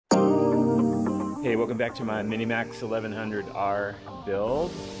Hey, welcome back to my Minimax 1100r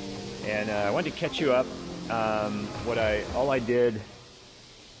build, and I wanted to catch you up. All I did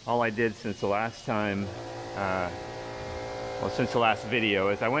since the last time, since the last video,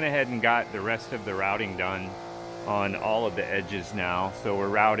 is I went ahead and got the rest of the routing done on all of the edges now. So we're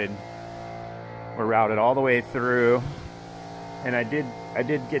routed all the way through, and I did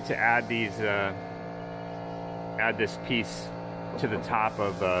get to add these add this piece to the top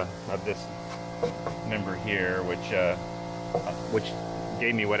of this member here, which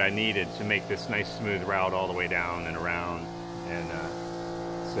gave me what I needed to make this nice smooth route all the way down and around, and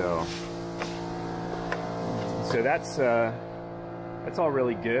so that's all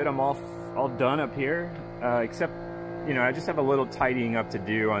really good. I'm all done up here, except, you know, I just have a little tidying up to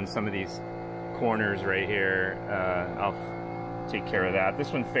do on some of these corners right here. I'll take care of that.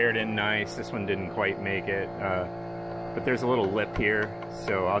 This one fared in nice. This one didn't quite make it, but there's a little lip here,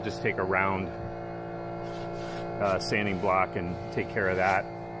 so I'll just take a round sanding block and take care of that.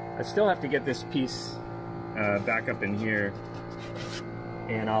 I still have to get this piece back up in here,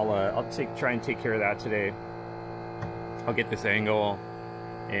 and I'll try and take care of that today. I'll get this angle,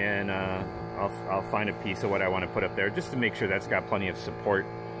 and I'll find a piece of what I want to put up there just to make sure that's got plenty of support.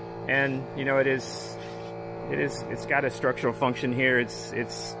 And you know, it's got a structural function here. It's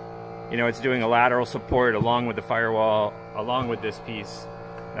you know, it's doing a lateral support along with the firewall, along with this piece.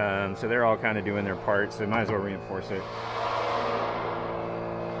 So they're all kind of doing their part, so I might as well reinforce it.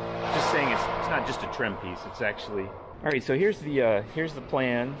 Just saying, it's not just a trim piece, it's actually... Alright, so here's the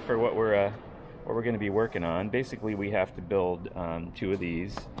plan for what we're going to be working on. Basically, we have to build 2 of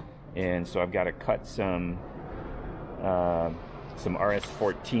these, and so I've got to cut some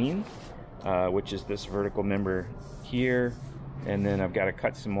RS14, which is this vertical member here, and then I've got to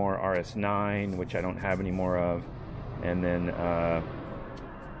cut some more RS9, which I don't have any more of, and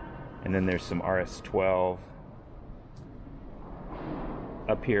then there's some RS12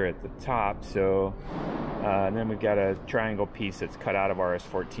 up here at the top. So and then we've got a triangle piece that's cut out of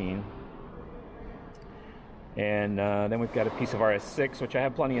RS14, and then we've got a piece of RS6, which I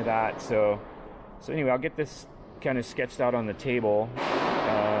have plenty of that. So anyway, I'll get this kind of sketched out on the table,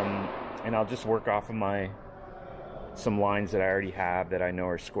 and I'll just work off of some lines that I already have that I know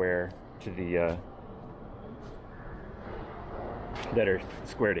are square to the that are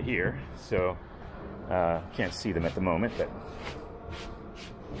square to here. So can't see them at the moment, but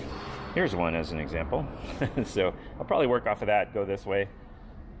here's one as an example. So I'll probably work off of that, go this way,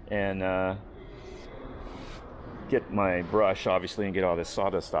 and get my brush obviously and get all this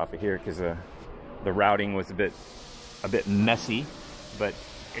sawdust off of here, because the routing was a bit messy, but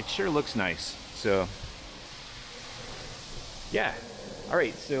it sure looks nice. So yeah, all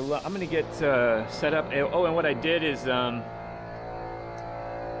right, so I'm gonna get set up. Oh, and what I did is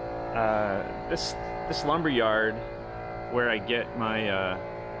this lumber yard where I get my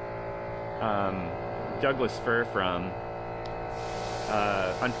Douglas fir from,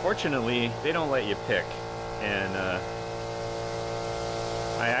 unfortunately they don't let you pick, and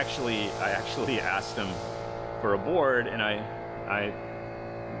I actually asked them for a board, and I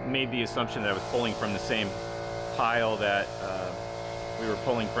made the assumption that I was pulling from the same pile that we were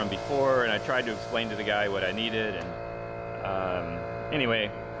pulling from before, and I tried to explain to the guy what I needed, and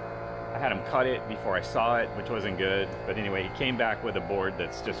anyway, I had him cut it before I saw it, which wasn't good. But anyway, he came back with a board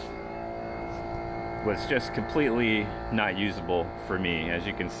that's was just completely not usable for me. As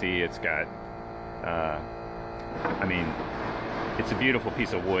you can see, it's got I mean, it's a beautiful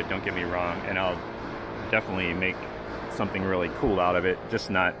piece of wood, don't get me wrong, and I'll definitely make something really cool out of it, just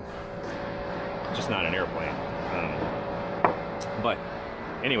not an airplane. But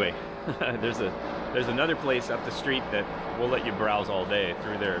anyway, there's another place up the street that will let you browse all day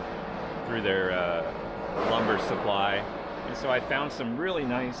through their lumber supply, and so I found some really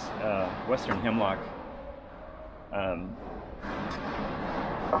nice Western hemlock.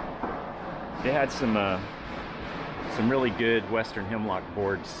 They had some really good Western hemlock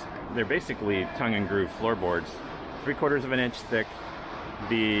boards. They're basically tongue and groove floorboards, 3/4 of an inch thick.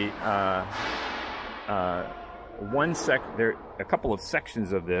 There a couple of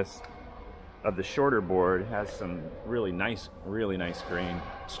sections of the shorter board has some really nice grain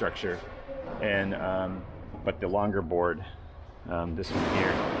structure, and but the longer board, this one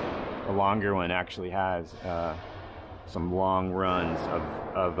here, the longer one actually has some long runs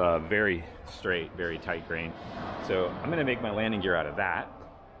of very straight, very tight grain. So I'm going to make my landing gear out of that,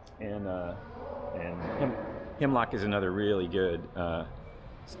 and hemlock is another really good,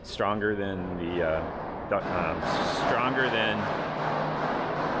 stronger than the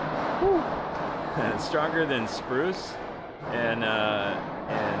stronger than spruce, and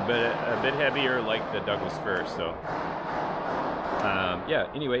but a bit heavier like the Douglas fir. So yeah,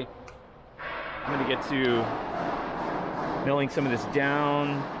 anyway, I'm gonna get to milling some of this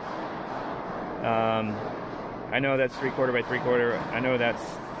down. I know that's 3/4 by 3/4. I know that's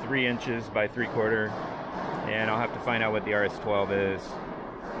 3 inches by 3/4, and I'll have to find out what the RS12 is,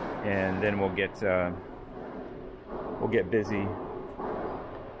 and then we'll get busy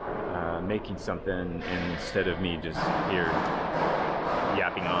making something instead of me just here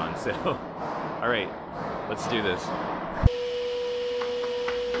yapping on. So, all right, let's do this.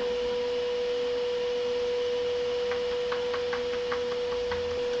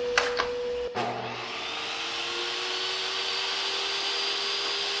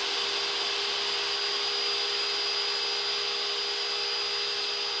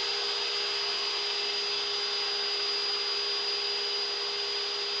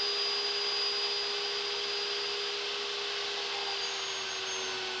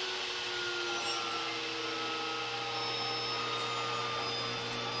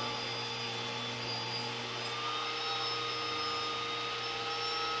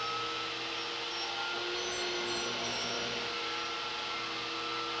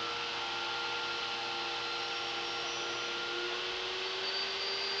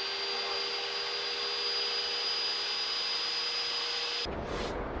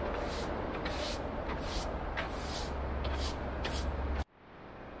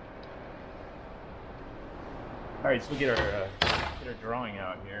 All right, so we get our drawing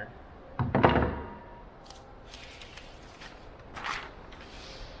out here.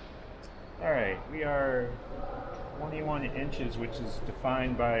 All right, we are 21 inches, which is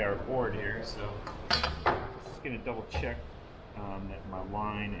defined by our board here. So just gonna double check that my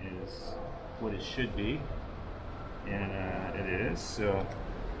line is what it should be, and it is. So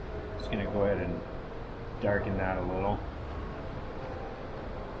just gonna go ahead and darken that a little.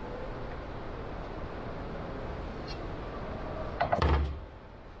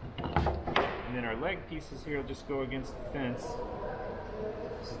 And then our leg pieces here will just go against the fence.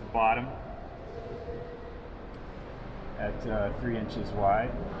 This is the bottom at 3 inches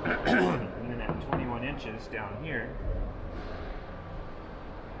wide. And then at 21 inches down here,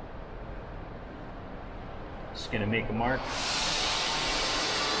 just gonna make a mark.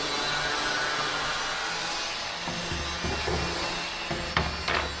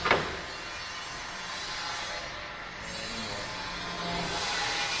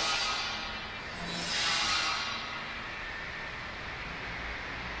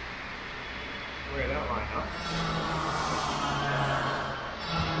 Where that line up.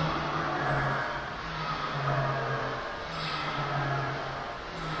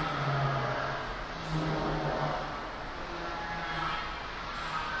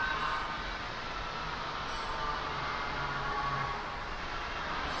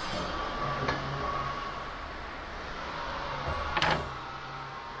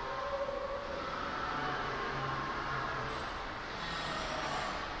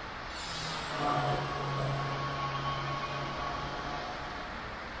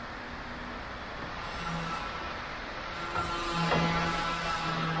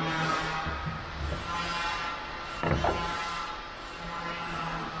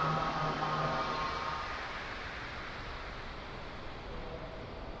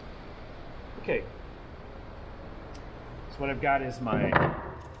 Okay, so what I've got is my, let's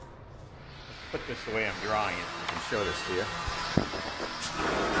put this the way I'm drawing it, I can show this to you.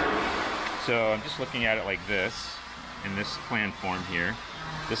 So I'm just looking at it like this, in this plan form here.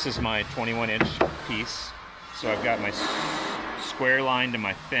 This is my 21-inch piece. So I've got my square line to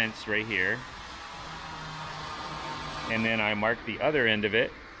my fence right here. And then I mark the other end of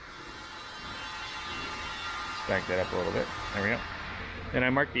it. Let's back that up a little bit. There we go. Then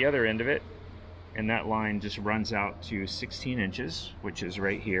I mark the other end of it, and that line just runs out to 16 inches, which is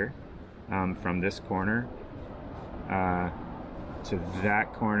right here, from this corner to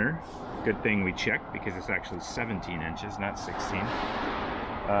that corner. Good thing we checked, because it's actually 17 inches, not 16.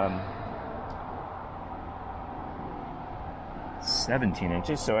 17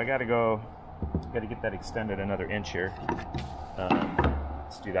 inches, so I gotta get that extended another inch here.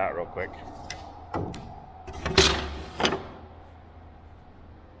 Let's do that real quick.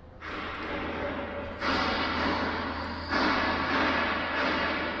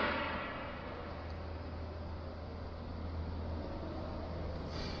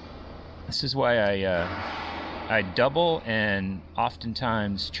 This is why I double and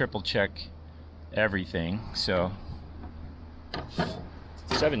oftentimes triple check everything. So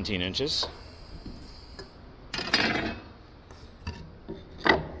 17 inches.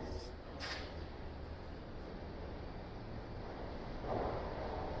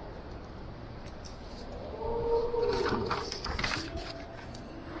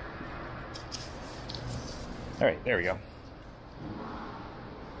 All right, there we go.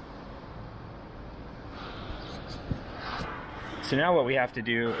 So now what we have to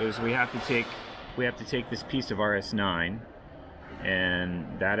do is we have to take this piece of RS9,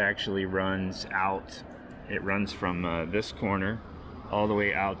 and that actually runs out. It runs from this corner all the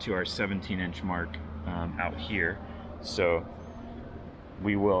way out to our 17-inch mark out here. So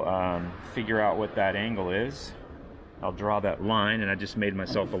we will figure out what that angle is. I'll draw that line, and I just made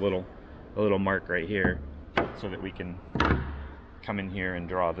myself a little mark right here so that we can come in here and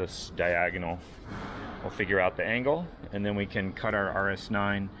draw this diagonal. We'll figure out the angle, and then we can cut our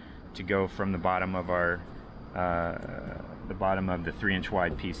RS9 to go from the bottom of our the 3-inch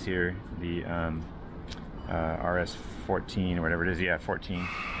wide piece here, the RS14 or whatever it is, yeah, 14,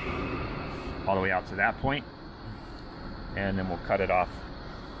 all the way out to that point, and then we'll cut it off.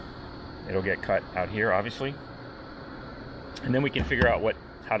 It'll get cut out here, obviously, and then we can figure out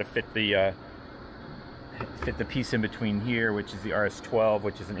how to fit the piece in between here, which is the RS12,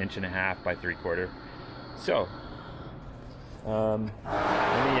 which is 1.5 inches by 3/4. So let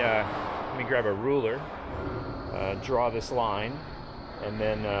me grab a ruler, draw this line, and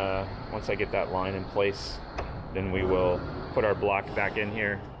then once I get that line in place, then we will put our block back in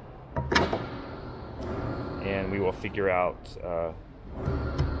here, and we will figure out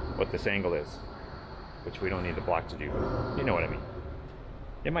what this angle is, which we don't need the block to do. You know what I mean.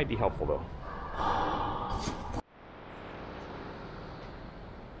 It might be helpful though.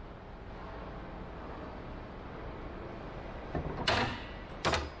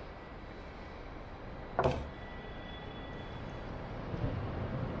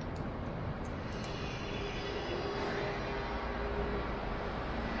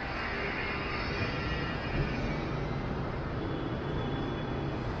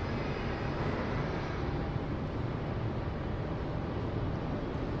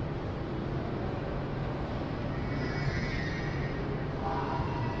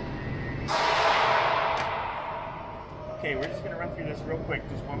 Okay, we're just going to run through this real quick,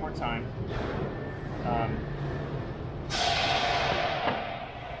 just one more time.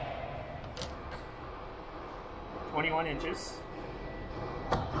 21 inches.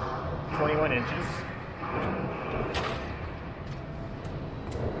 21 inches.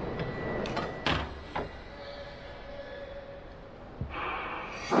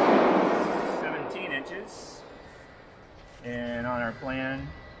 Inches, and on our plan,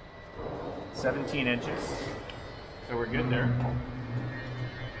 17 inches. So we're good there.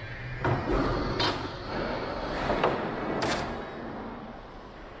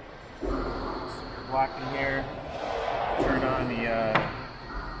 Block in here. Turn on the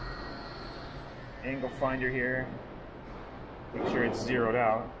angle finder here. Make sure it's zeroed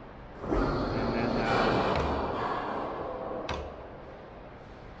out. And then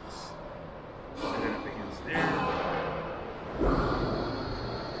set it up against there.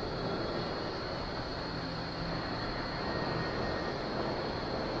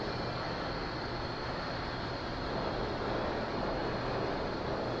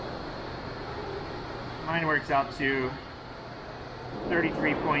 Mine works out to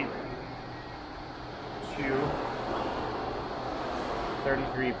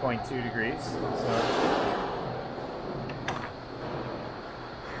 33.2 degrees.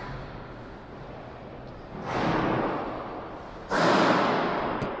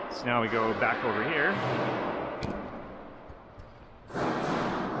 So now we go back over here.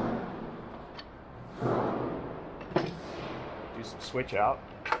 Do some switch out.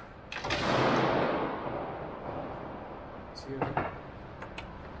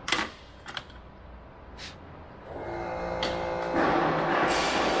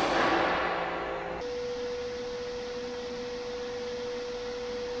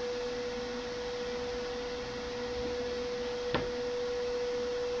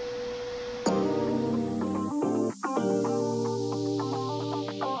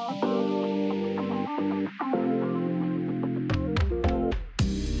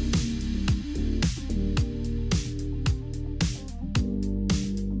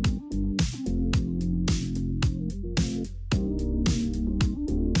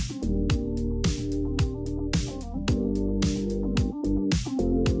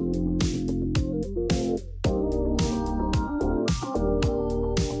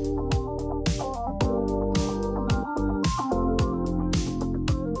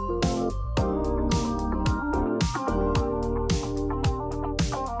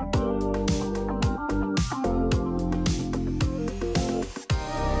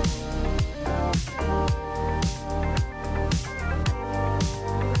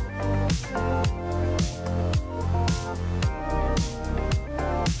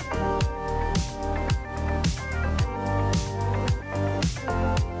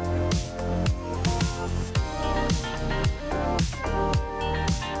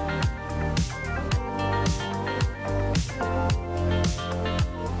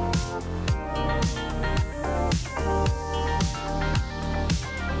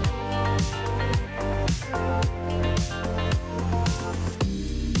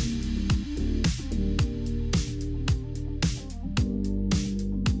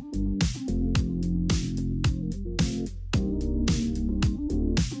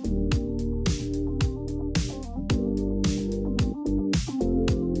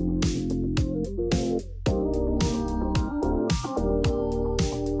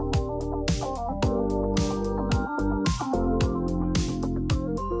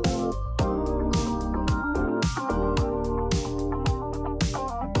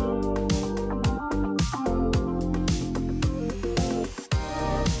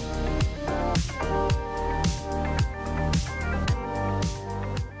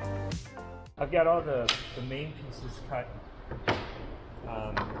 I've got all the main pieces cut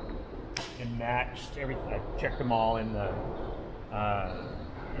and matched. Everything, I checked them all in the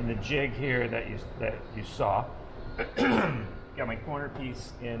jig here that you saw. Got my corner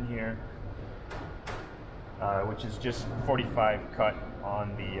piece in here, which is just 45 cut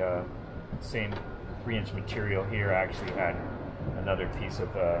on the same 3-inch material here. I actually had another piece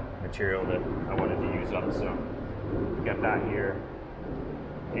of material that I wanted to use up, so got that here.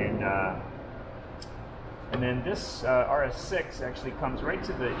 And then this RS6 actually comes right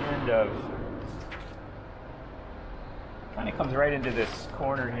to the end of, kind of comes right into this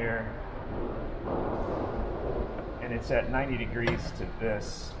corner here, and it's at 90 degrees to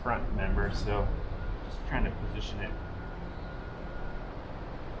this front member, so just trying to position it.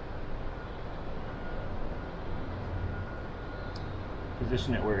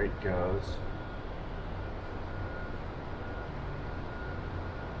 Position it where it goes.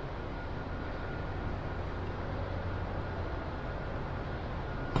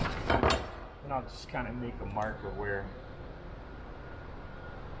 And I'll just kind of make a mark of where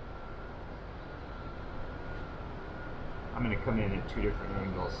I'm going to come in at 2 different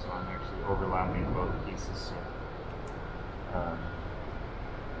angles, so I'm actually overlapping both pieces. So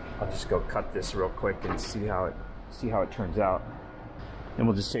I'll just go cut this real quick and see how it turns out. And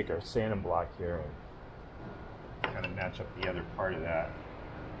we'll just take our sanding block here and kind of match up the other part of that.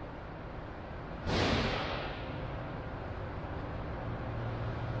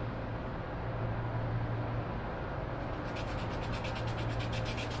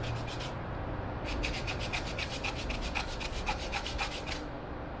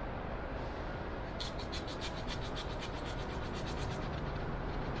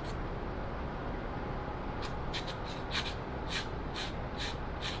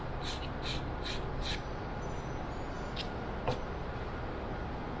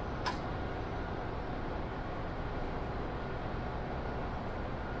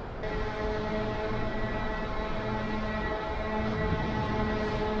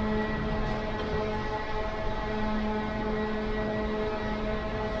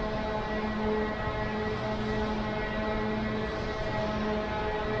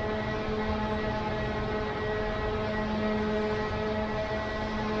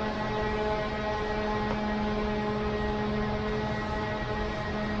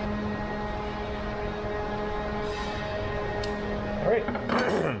 Alright,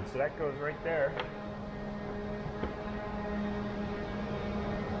 so that goes right there.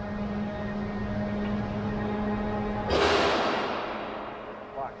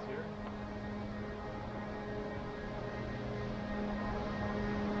 Box here.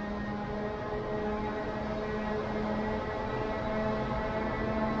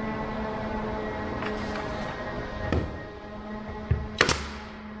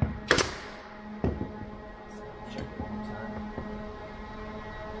 Check it one time.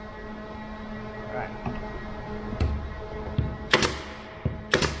 Right.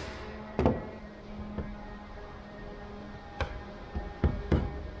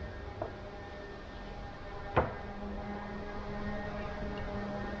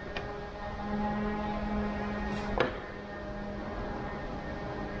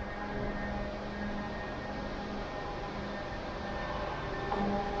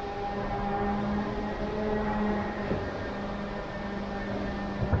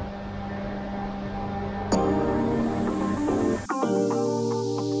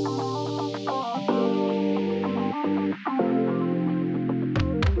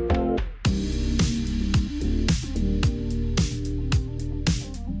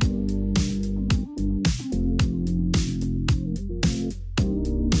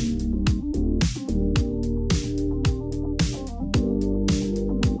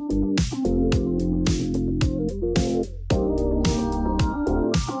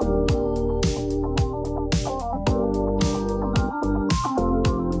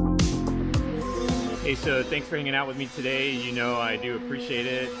 Hey, so thanks for hanging out with me today. You know I do appreciate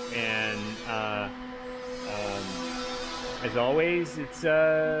it, and as always, it's you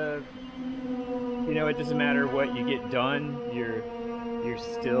know, it doesn't matter what you get done, you're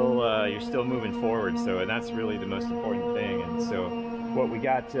still moving forward. So, and that's really the most important thing. And so what we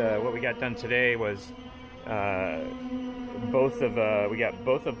got done today was we got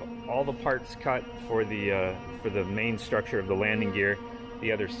both of all the parts cut for the main structure of the landing gear.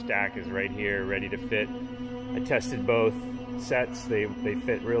 The other stack is right here, ready to fit. I tested both sets; they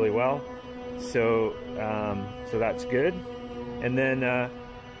fit really well. So so that's good. And then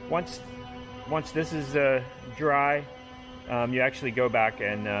once this is dry, you actually go back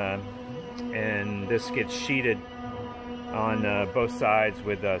and this gets sheeted on both sides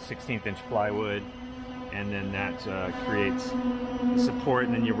with 16th inch plywood, and then that creates support,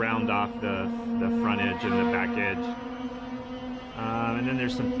 and then you round off the front edge and the back edge. And then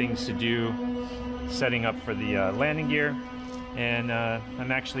there's some things to do setting up for the landing gear, and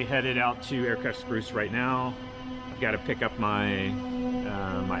I'm actually headed out to Aircraft Spruce right now. I've got to pick up my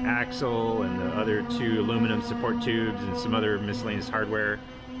my axle and the other 2 aluminum support tubes and some other miscellaneous hardware.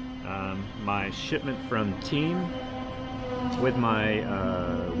 My shipment from Team with my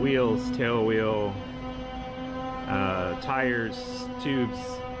wheels, tail wheel, tires, tubes,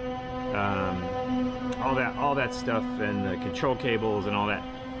 all that stuff, and the control cables and all that.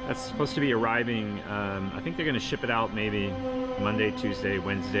 That's supposed to be arriving. I think they're going to ship it out maybe Monday, Tuesday,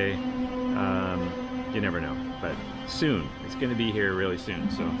 Wednesday. You never know, but soon. It's going to be here really soon.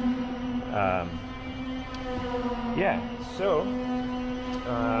 So, yeah. So,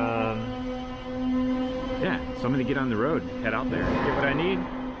 yeah. So I'm going to get on the road, head out there, get what I need.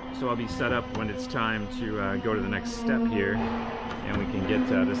 So I'll be set up when it's time to go to the next step here, and we can get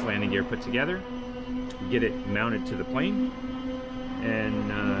this landing gear put together, get it mounted to the plane, and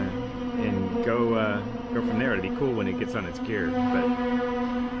go from there. It'll be cool when it gets on its gear.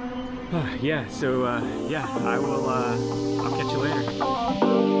 But yeah, so yeah, I'll catch you later.